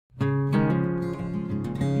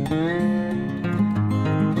In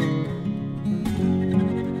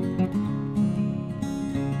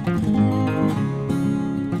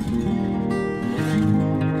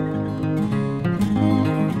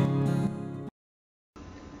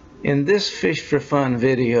this Fish for Fun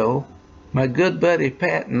video, my good buddy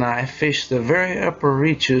Pat and I fished the very upper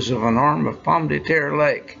reaches of an arm of Pomme de Terre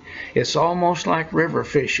Lake. It's almost like river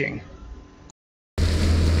fishing.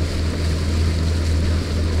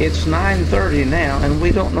 It's 9:30 now, and we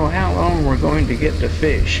don't know how long we're going to get to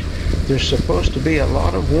fish. There's supposed to be a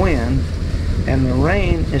lot of wind, and the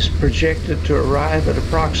rain is projected to arrive at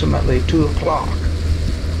approximately 2 o'clock.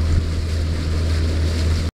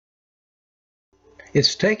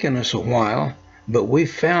 It's taken us a while, but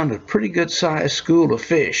we've found a pretty good sized school of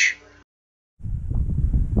fish.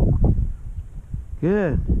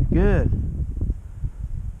 Good, good.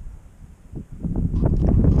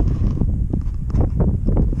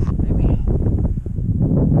 Maybe.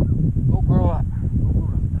 Go grow up.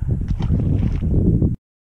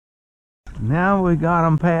 Now we got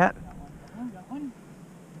them, Pat. Got one.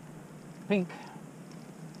 Pink.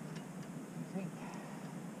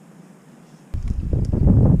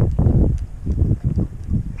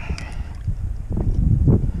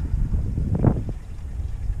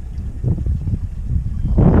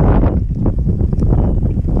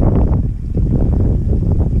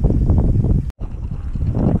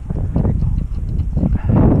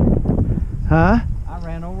 Huh? I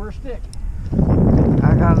ran over a stick.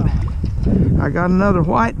 I got another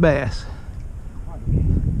white bass.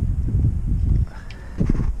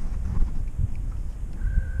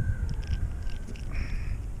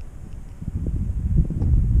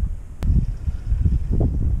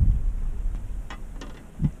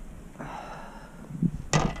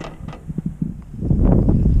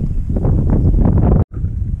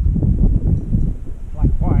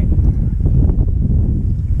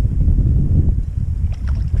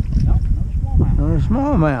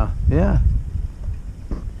 Smallmouth, yeah.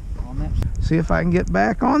 See if I can get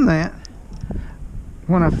back on that.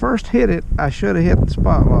 When I first hit it, I should have hit the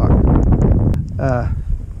spot lock.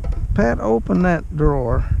 Pat opened that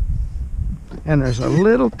drawer, and there's a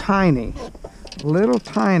little tiny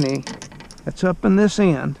that's up in this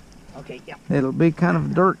end. Okay, yeah. It'll be kind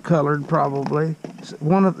of dirt colored probably.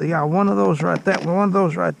 One of those right there. One of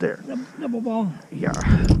those right there. Double ball. Yeah.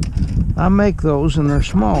 I make those, and they're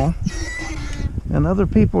small. And other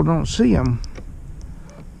people don't see them.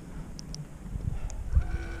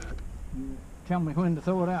 Tell me when to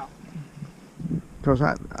throw it out. Because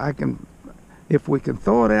I can, if we can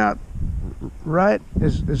throw it out right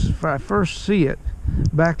as if I first see it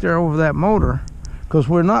back there over that motor, because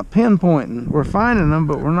we're not pinpointing. We're finding them,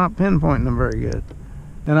 but we're not pinpointing them very good.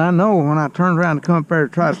 And I know when I turned around to come up there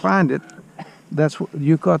to try to find it, that's what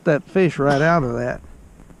you caught that fish right out of that.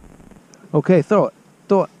 Okay, throw it.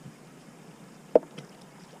 Throw it.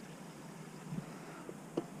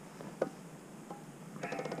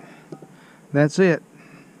 That's it.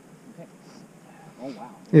 Okay. Oh wow!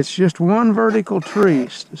 It's just one vertical tree.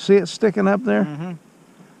 See it sticking up there? Mm-hmm.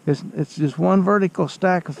 It's just one vertical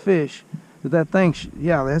stack of fish. That thing,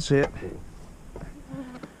 yeah, that's it.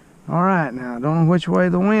 All right, now I don't know which way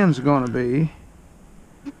the wind's going to be,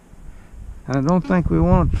 and I don't think we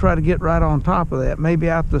want to try to get right on top of that. Maybe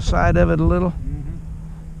out the side of it a little. Mm-hmm.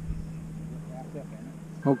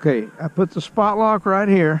 Okay, I put the spot lock right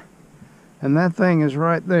here, and that thing is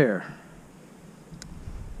right there.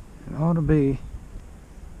 It ought to be,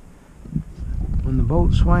 when the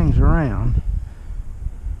boat swings around,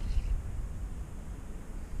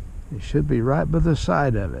 it should be right by the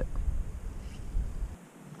side of it.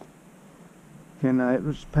 Okay, now it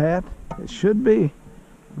was Pat. It should be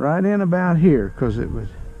right in about here, because it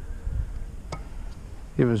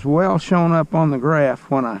was well shown up on the graph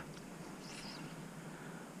when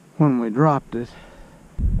we dropped it.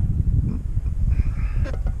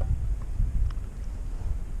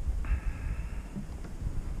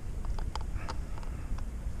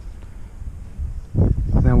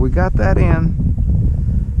 Now we got that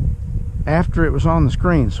in after it was on the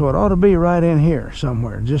screen, so it ought to be right in here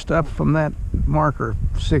somewhere, just up from that marker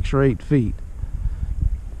 6 or 8 feet.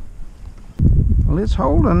 Well, it's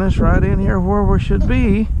holding us right in here where we should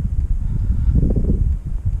be.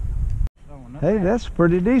 Hey, that's a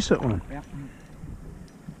pretty decent one. Yep.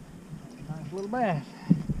 Nice little bass.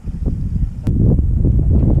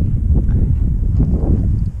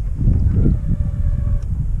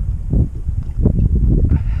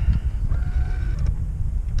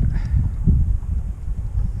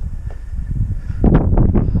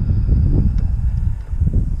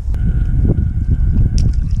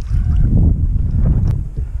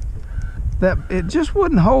 that it just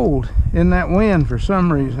wouldn't hold in that wind for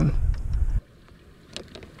some reason.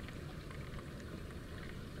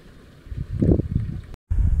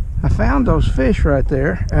 I found those fish right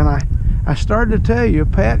there, and I started to tell you,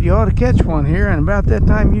 Pat, you ought to catch one here, and about that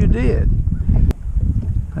time you did.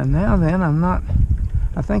 And now then,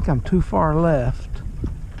 I think I'm too far left.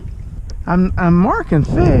 I'm marking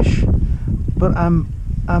fish, but I'm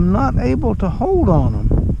not able to hold on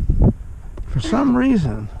them for some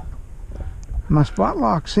reason. My spot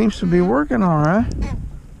lock seems to be working all right.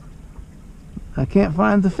 I can't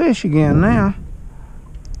find the fish again now.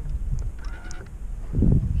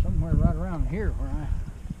 Somewhere right around here where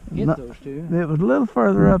I hit those two. It was a little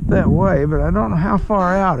further up that way, but I don't know how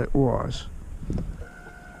far out it was.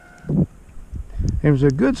 There was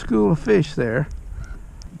a good school of fish there.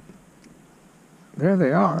 There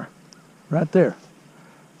they are, right there.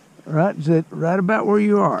 Right about where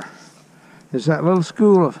you are. There's that little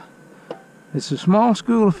school of, it's a small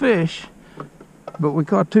school of fish, but we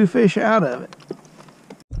caught 2 fish out of it.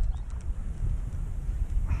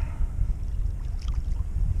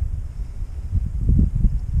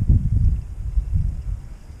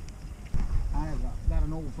 I have got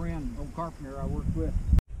an old friend, old carpenter I worked with.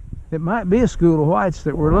 It might be a school of whites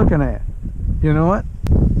that we're looking at. You know what?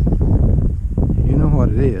 You know what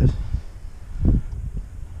it is.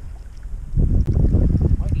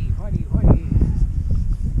 Whitey, whitey, whitey.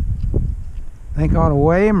 Think I ought to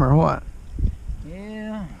weigh him or what?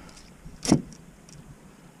 Yeah.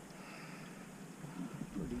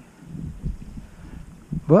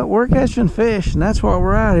 But we're catching fish, and that's what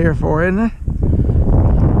we're out here for, isn't it?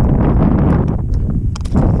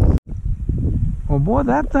 Well, boy,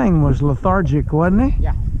 that thing was lethargic, wasn't he?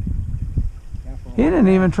 Yeah. He didn't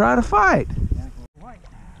even try to fight.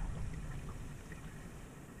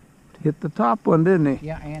 Hit the top one, didn't he?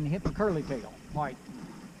 Yeah, and hit the curly tail, white.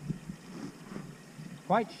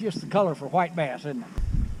 White's just the color for white bass, isn't it?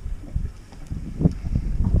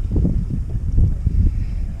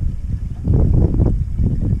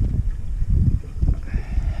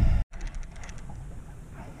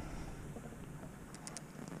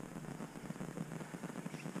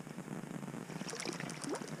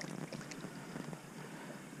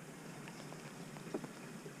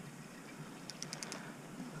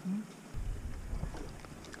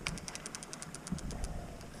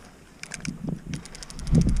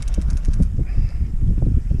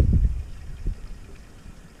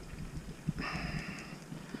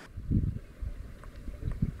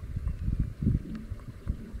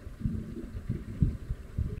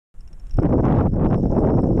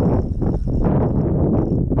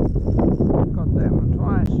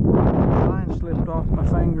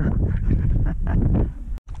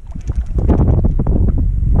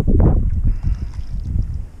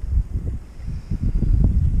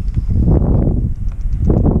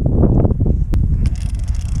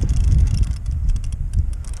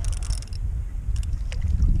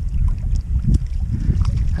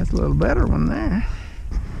 That's a little better one there.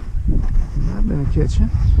 I've been catching.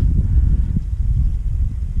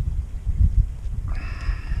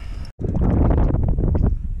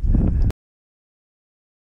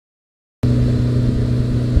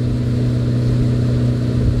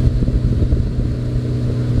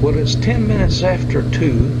 Well, it's 10 minutes after 2,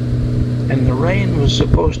 and the rain was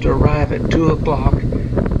supposed to arrive at 2 o'clock,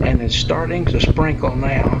 and it's starting to sprinkle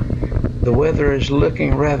now. The weather is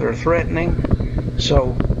looking rather threatening,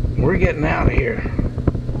 so we're getting out of here.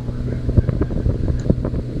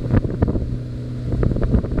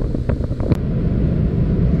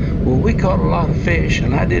 Well, we caught a lot of fish,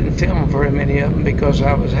 and I didn't film very many of them because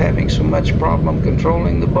I was having so much problem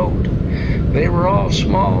controlling the boat. They were all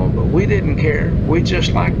small, but we didn't care. We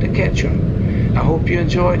just liked to catch them. I hope you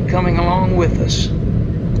enjoyed coming along with us.